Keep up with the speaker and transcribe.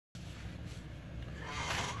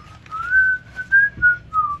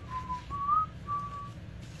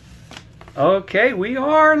Okay, we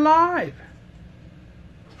are live.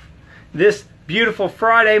 This beautiful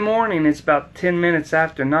Friday morning, it's about 10 minutes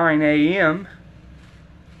after 9 a.m.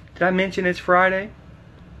 Did I mention it's Friday?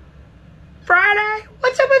 Friday?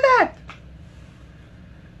 What's up with that?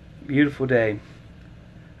 Beautiful day.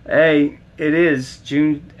 Hey, it is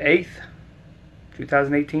June 8th,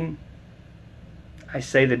 2018. I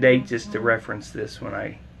say the date just to reference this when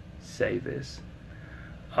I say this.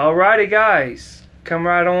 Alrighty, guys, come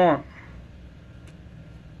right on.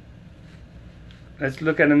 Let's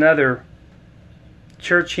look at another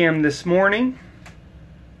church hymn this morning.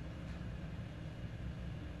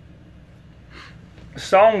 A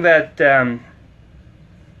song that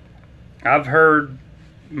I've heard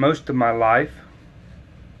most of my life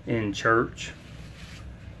in church,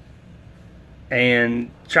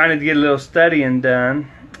 and trying to get a little studying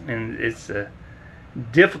done, and it's a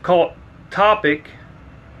difficult topic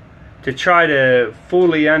to try to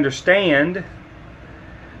fully understand,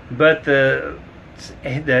 but the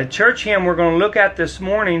church hymn we're going to look at this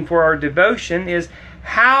morning for our devotion is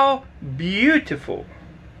How Beautiful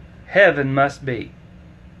Heaven Must Be.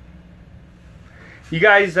 You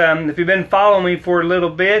guys, if you've been following me for a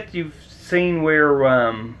little bit, you've seen where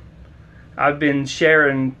I've been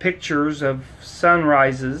sharing pictures of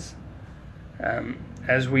sunrises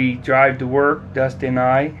as we drive to work, Dusty and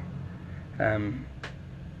I.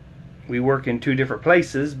 We work in two different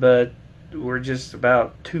places, but we're just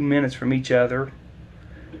about 2 minutes from each other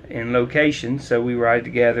in location, so we ride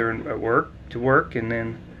together to work, and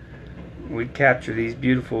then we capture these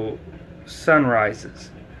beautiful sunrises.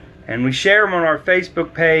 And we share them on our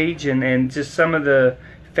Facebook page, and just some of the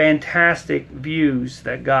fantastic views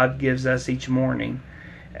that God gives us each morning.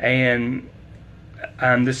 And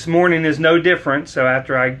this morning is no different, so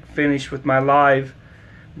after I finish with my live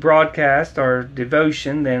broadcast, our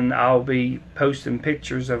devotion, then I'll be posting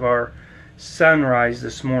pictures of our sunrise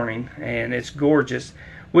this morning, and it's gorgeous,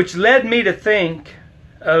 which led me to think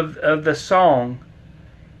of the song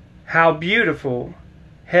How Beautiful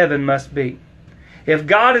Heaven Must Be. If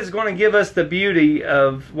God is going to give us the beauty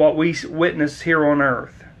of what we witness here on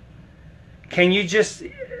earth, can you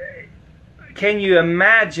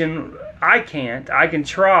imagine? I can't. I can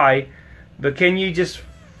try, but can you just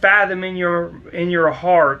fathom in your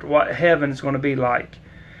heart what heaven is going to be like?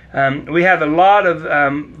 We have a lot of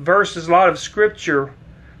verses, a lot of scripture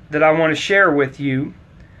that I want to share with you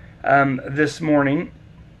this morning.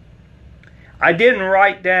 I didn't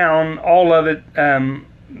write down all of it,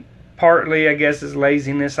 partly I guess is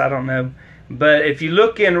laziness, I don't know. But if you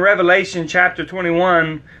look in Revelation chapter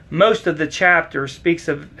 21, most of the chapter speaks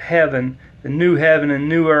of heaven, the new heaven and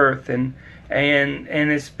new earth, and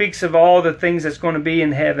it speaks of all the things that's going to be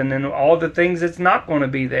in heaven and all the things that's not going to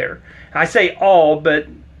be there. I say all, but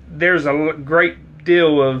there's a great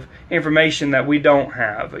deal of information that we don't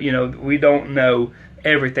have. You know, we don't know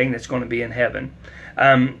everything that's going to be in heaven.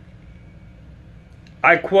 I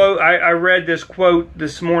read this quote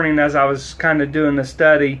this morning as I was kind of doing the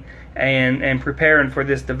study and preparing for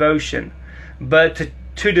this devotion. But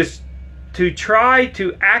to try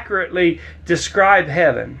to accurately describe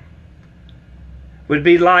heaven would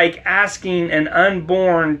be like asking an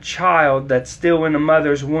unborn child that's still in a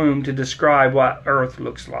mother's womb to describe what earth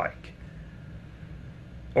looks like.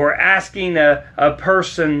 Or asking a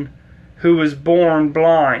person who was born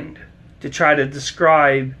blind to try to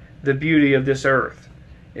describe the beauty of this earth.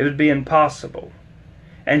 It would be impossible.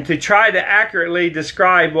 And to try to accurately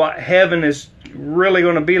describe what heaven is really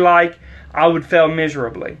going to be like, I would fail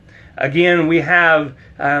miserably. Again, we have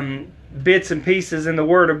bits and pieces in the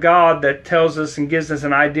Word of God that tells us and gives us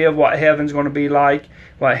an idea of what heaven's going to be like,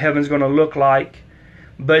 what heaven's going to look like.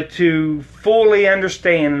 But to fully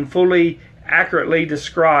understand and fully accurately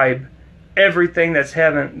describe everything that's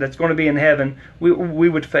heaven, that's going to be in heaven, we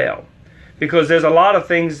would fail. Because there's a lot of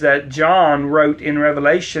things that John wrote in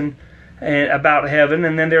Revelation about heaven,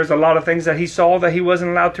 and then there's a lot of things that he saw that he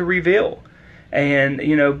wasn't allowed to reveal. And,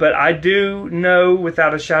 but I do know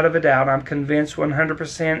without a shadow of a doubt, I'm convinced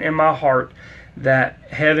 100% in my heart that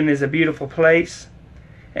heaven is a beautiful place.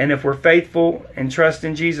 And if we're faithful and trust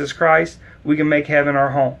in Jesus Christ, we can make heaven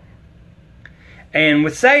our home. And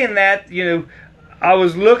with saying that, I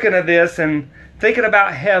was looking at this and thinking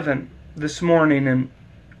about heaven this morning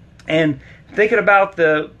and thinking about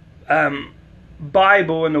the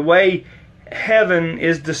Bible and the way heaven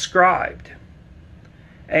is described.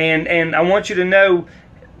 And I want you to know,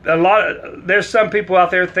 there's some people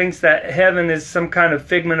out there thinks that heaven is some kind of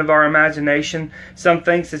figment of our imagination. Some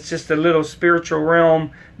thinks it's just a little spiritual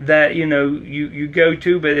realm that you go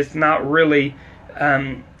to, but it's not really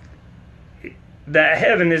that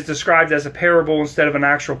heaven is described as a parable instead of an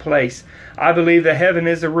actual place. I believe that heaven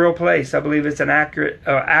is a real place. I believe it's an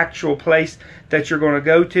actual place that you're going to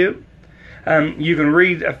go to. You can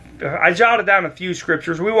read, I jotted down a few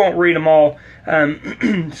scriptures. We won't read them all.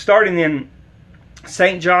 Starting in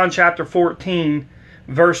St. John chapter 14,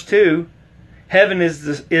 verse 2, heaven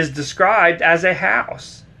is described as a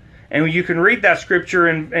house. And you can read that scripture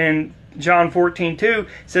in John 14:2. It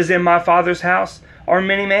says, in my Father's house are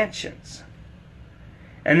many mansions.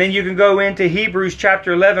 And then you can go into Hebrews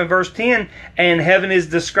chapter 11, verse 10, and heaven is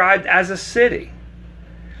described as a city.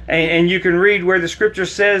 And you can read where the scripture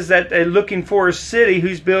says that looking for a city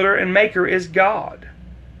whose builder and maker is God.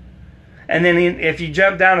 And then if you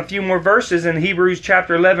jump down a few more verses in Hebrews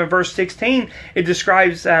chapter 11, verse 16, it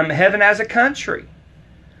describes heaven as a country.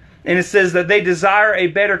 And it says that they desire a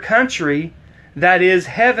better country that is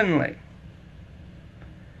heavenly.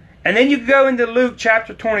 And then you go into Luke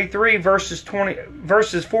chapter 23, verses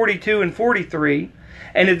 42 and 43,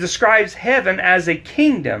 and it describes heaven as a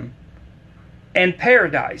kingdom and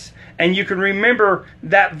paradise. And you can remember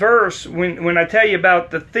that verse when I tell you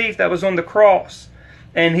about the thief that was on the cross,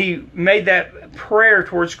 and he made that prayer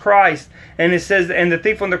towards Christ, and it says, and the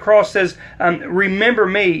thief on the cross says, remember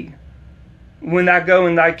me when I go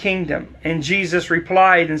in thy kingdom. And Jesus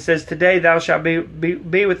replied and says, today thou shalt be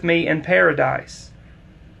with me in paradise.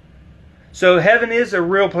 So heaven is a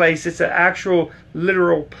real place. It's an actual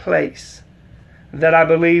literal place that I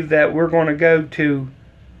believe that we're going to go to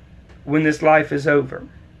when this life is over.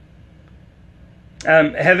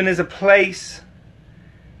 Heaven is a place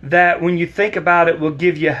that when you think about it will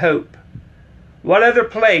give you hope. What other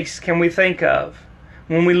place can we think of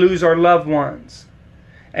when we lose our loved ones?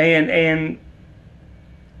 And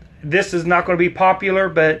this is not going to be popular,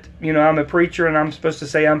 but I'm a preacher and I'm supposed to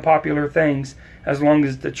say unpopular things as long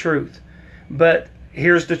as the truth. But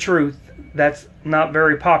here's the truth that's not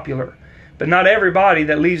very popular. But not everybody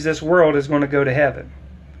that leaves this world is going to go to heaven.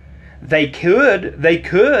 They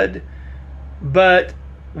could, but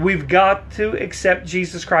we've got to accept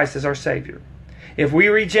Jesus Christ as our Savior. If we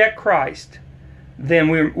reject Christ, then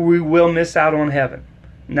we will miss out on heaven.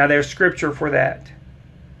 Now there's scripture for that.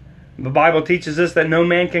 The Bible teaches us that no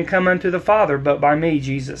man can come unto the Father but by me,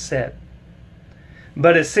 Jesus said.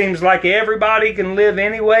 But it seems like everybody can live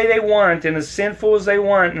any way they want and as sinful as they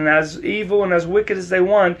want and as evil and as wicked as they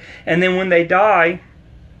want. And then when they die,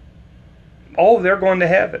 they're going to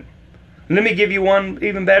heaven. Let me give you one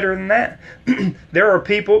even better than that. There are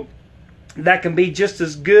people that can be just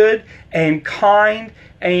as good and kind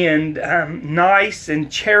and nice and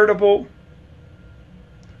charitable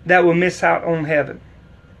that will miss out on heaven.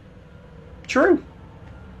 True.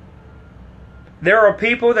 There are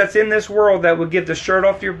people that's in this world that will give the shirt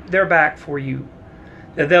off their back for you.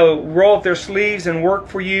 That they'll roll up their sleeves and work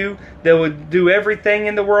for you. They will do everything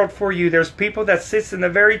in the world for you. There's people that sits in the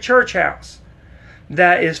very church house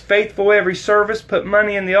that is faithful every service, put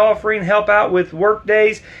money in the offering, help out with work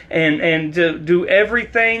days, and do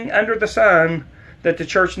everything under the sun that the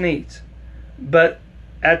church needs. But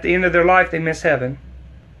at the end of their life, they miss heaven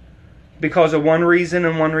because of one reason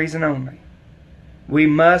and one reason only. We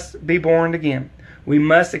must be born again. We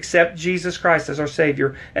must accept Jesus Christ as our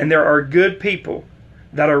Savior. And there are good people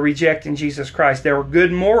that are rejecting Jesus Christ. There are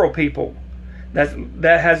good moral people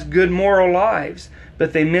that has good moral lives,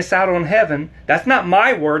 but they miss out on heaven. That's not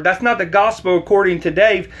my word. That's not the gospel according to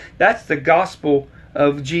Dave. That's the gospel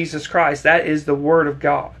of Jesus Christ. That is the word of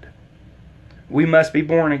God. We must be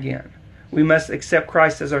born again. We must accept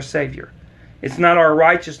Christ as our Savior. It's not our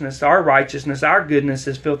righteousness. Our righteousness, our goodness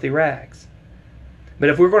is filthy rags. But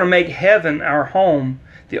if we're going to make heaven our home,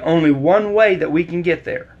 the only one way that we can get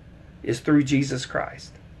there is through Jesus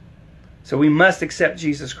Christ. So we must accept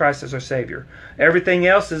Jesus Christ as our Savior. Everything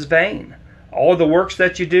else is vain. All the works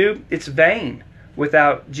that you do, it's vain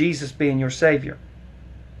without Jesus being your Savior.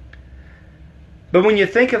 But when you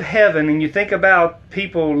think of heaven and you think about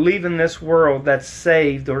people leaving this world that's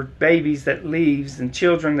saved, or babies that leaves and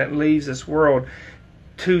children that leaves this world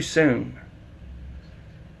too soon,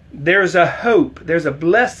 there's a hope, there's a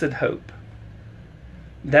blessed hope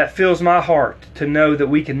that fills my heart to know that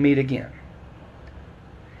we can meet again.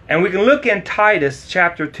 And we can look in Titus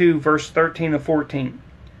chapter 2, verse 13 and 14.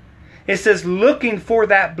 It says, looking for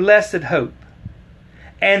that blessed hope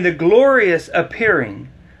and the glorious appearing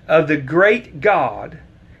of the great God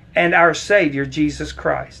and our Savior Jesus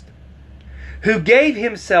Christ, who gave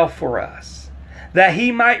himself for us, that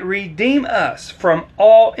he might redeem us from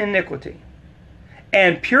all iniquity,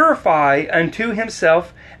 and purify unto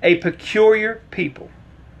himself a peculiar people,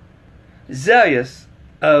 zealous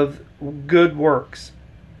of good works.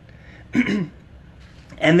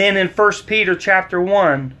 And then in 1 Peter chapter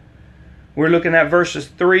 1, we're looking at verses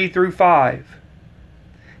 3 through 5.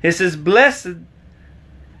 It says, Blessed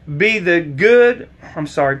be the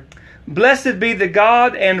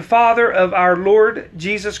God and Father of our Lord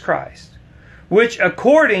Jesus Christ, which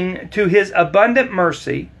according to his abundant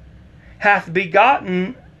mercy hath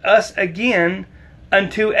begotten us again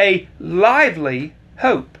unto a lively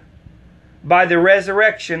hope by the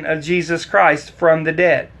resurrection of Jesus Christ from the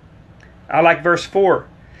dead. I like verse 4.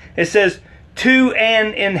 It says, to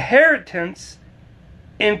an inheritance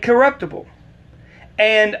incorruptible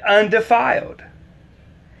and undefiled,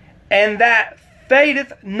 and that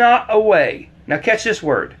fadeth not away. Now catch this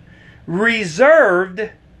word. Reserved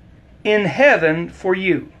in heaven for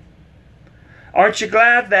you. Aren't you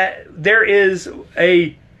glad that there is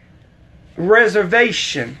a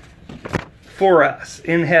reservation for us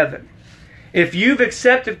in heaven? If you've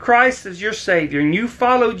accepted Christ as your Savior and you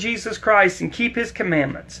follow Jesus Christ and keep His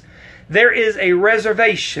commandments, there is a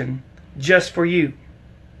reservation just for you.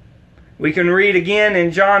 We can read again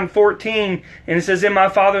in John 14, and it says, in my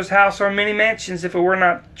Father's house are many mansions. If it were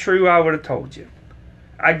not true, I would have told you.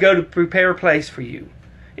 I go to prepare a place for you.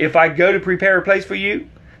 If I go to prepare a place for you,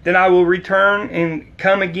 then I will return and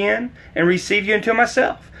come again and receive you into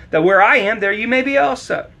myself, that where I am, there you may be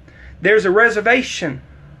also. There's a reservation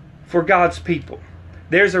for God's people.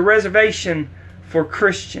 There's a reservation for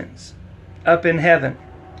Christians up in heaven.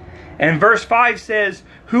 And verse 5 says,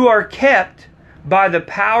 who are kept by the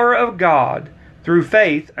power of God through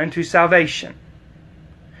faith unto salvation,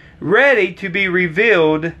 ready to be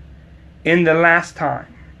revealed in the last time.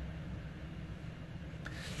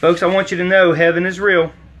 Folks, I want you to know heaven is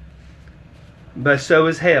real, but so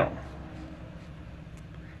is hell.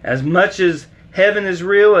 As much as heaven is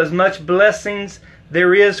real, as much blessings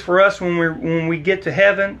there is for us when we get to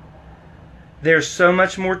heaven, there's so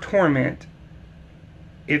much more torment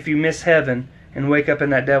if you miss heaven and wake up in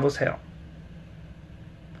that devil's hell.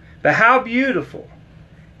 But how beautiful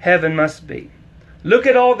heaven must be. Look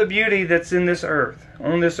at all the beauty that's in this earth,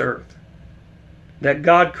 on this earth, that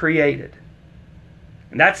God created.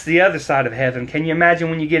 And that's the other side of heaven. Can you imagine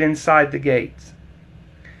when you get inside the gates?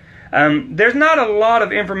 There's not a lot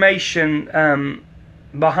of information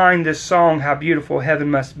behind this song, How Beautiful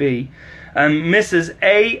Heaven Must Be. Mrs.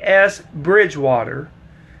 A.S. Bridgewater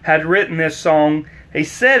had written this song. They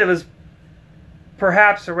said it was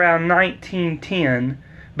perhaps around 1910,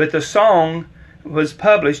 but the song was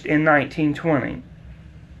published in 1920.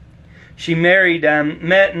 She met and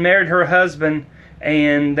married her husband,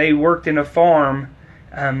 and they worked in a farm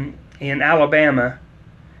in Alabama.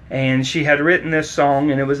 And she had written this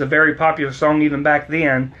song, and it was a very popular song even back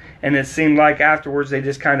then. And it seemed like afterwards they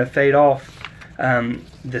just kind of fade off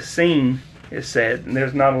the scene, it said. And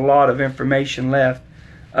there's not a lot of information left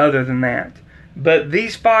other than that. But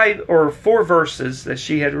these 5 or 4 verses that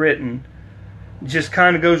she had written just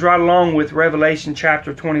kind of goes right along with Revelation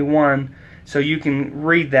chapter 21. So you can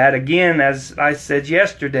read that. Again, as I said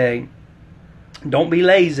yesterday, don't be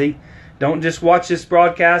lazy. Don't just watch this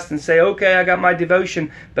broadcast and say, okay, I got my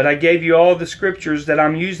devotion, but I gave you all the scriptures that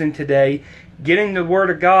I'm using today. Get in the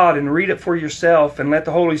Word of God and read it for yourself, and let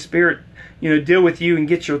the Holy Spirit, deal with you and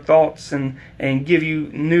get your thoughts and give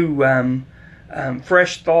you new,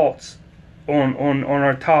 fresh thoughts on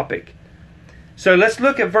our topic. So let's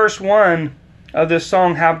look at verse 1 of this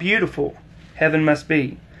song, How Beautiful Heaven Must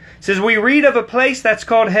Be. It says, we read of a place that's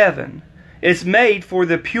called heaven. It's made for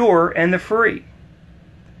the pure and the free.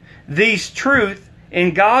 These truth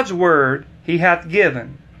in God's word He hath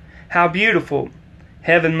given. How beautiful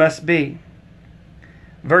heaven must be.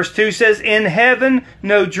 Verse 2 says, in heaven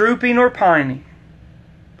no drooping or pining,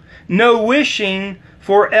 no wishing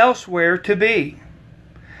for elsewhere to be.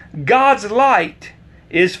 God's light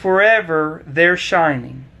is forever there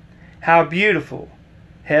shining. How beautiful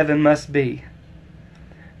heaven must be.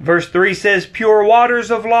 Verse 3 says, pure waters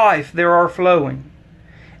of life there are flowing,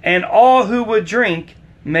 and all who would drink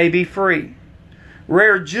may be free.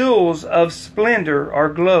 Rare jewels of splendor are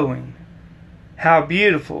glowing. How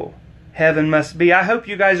beautiful heaven must be. I hope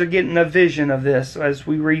you guys are getting a vision of this as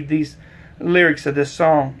we read these lyrics of this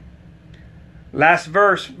song. Last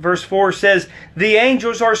verse, verse 4 says, the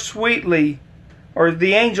angels so sweetly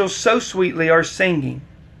are singing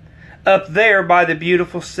up there by the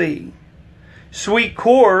beautiful sea. Sweet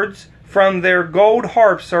chords from their gold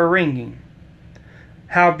harps are ringing.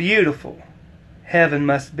 How beautiful heaven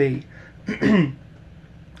must be.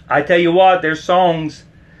 I tell you what, there's songs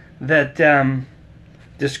that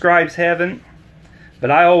describes heaven,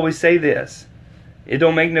 but I always say this: it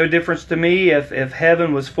don't make no difference to me if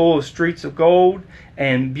heaven was full of streets of gold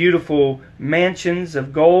and beautiful mansions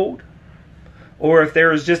of gold, or if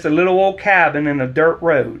there is just a little old cabin in a dirt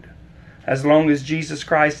road, as long as Jesus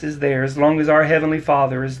Christ is there, as long as our Heavenly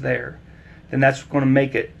Father is there, then that's going to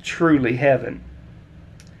make it truly heaven.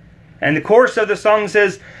 And the chorus of the song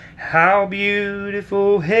says, how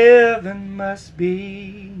beautiful heaven must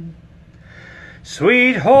be,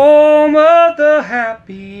 sweet home of the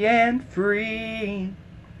happy and free,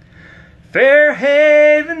 fair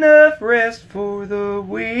haven of rest for the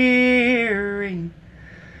weary.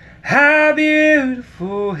 How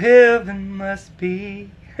beautiful heaven must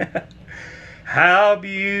be. How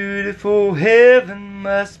beautiful heaven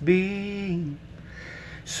must be,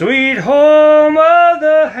 sweet home of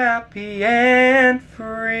the happy and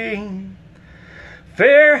free,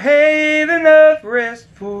 fair haven of rest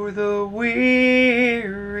for the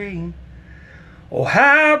weary. Oh,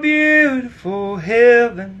 how beautiful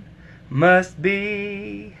heaven must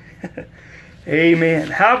be. Amen.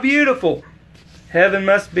 How beautiful heaven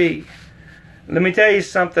must be. Let me tell you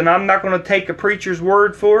something. I'm not going to take a preacher's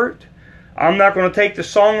word for it. I'm not going to take the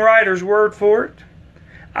songwriter's word for it.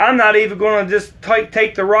 I'm not even going to just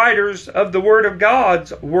take the writers of the Word of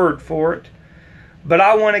God's word for it. But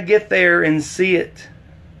I want to get there and see it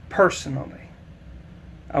personally.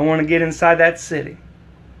 I want to get inside that city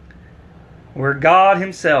where God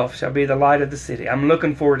Himself shall be the light of the city. I'm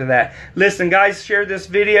looking forward to that. Listen, guys, share this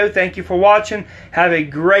video. Thank you for watching. Have a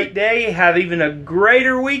great day. Have even a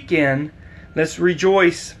greater weekend. Let's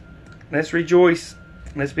rejoice. Let's rejoice.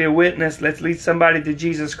 Let's be a witness. Let's lead somebody to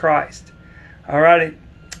Jesus Christ. Alrighty.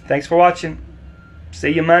 Thanks for watching. See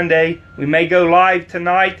you Monday. We may go live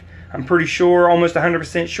tonight. I'm pretty sure, almost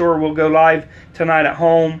 100% sure, we'll go live tonight at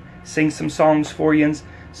home, sing some songs for you.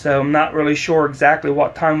 So I'm not really sure exactly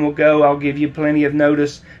what time we'll go. I'll give you plenty of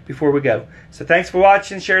notice before we go. So thanks for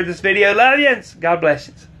watching. Share this video. Love you. God bless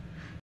you.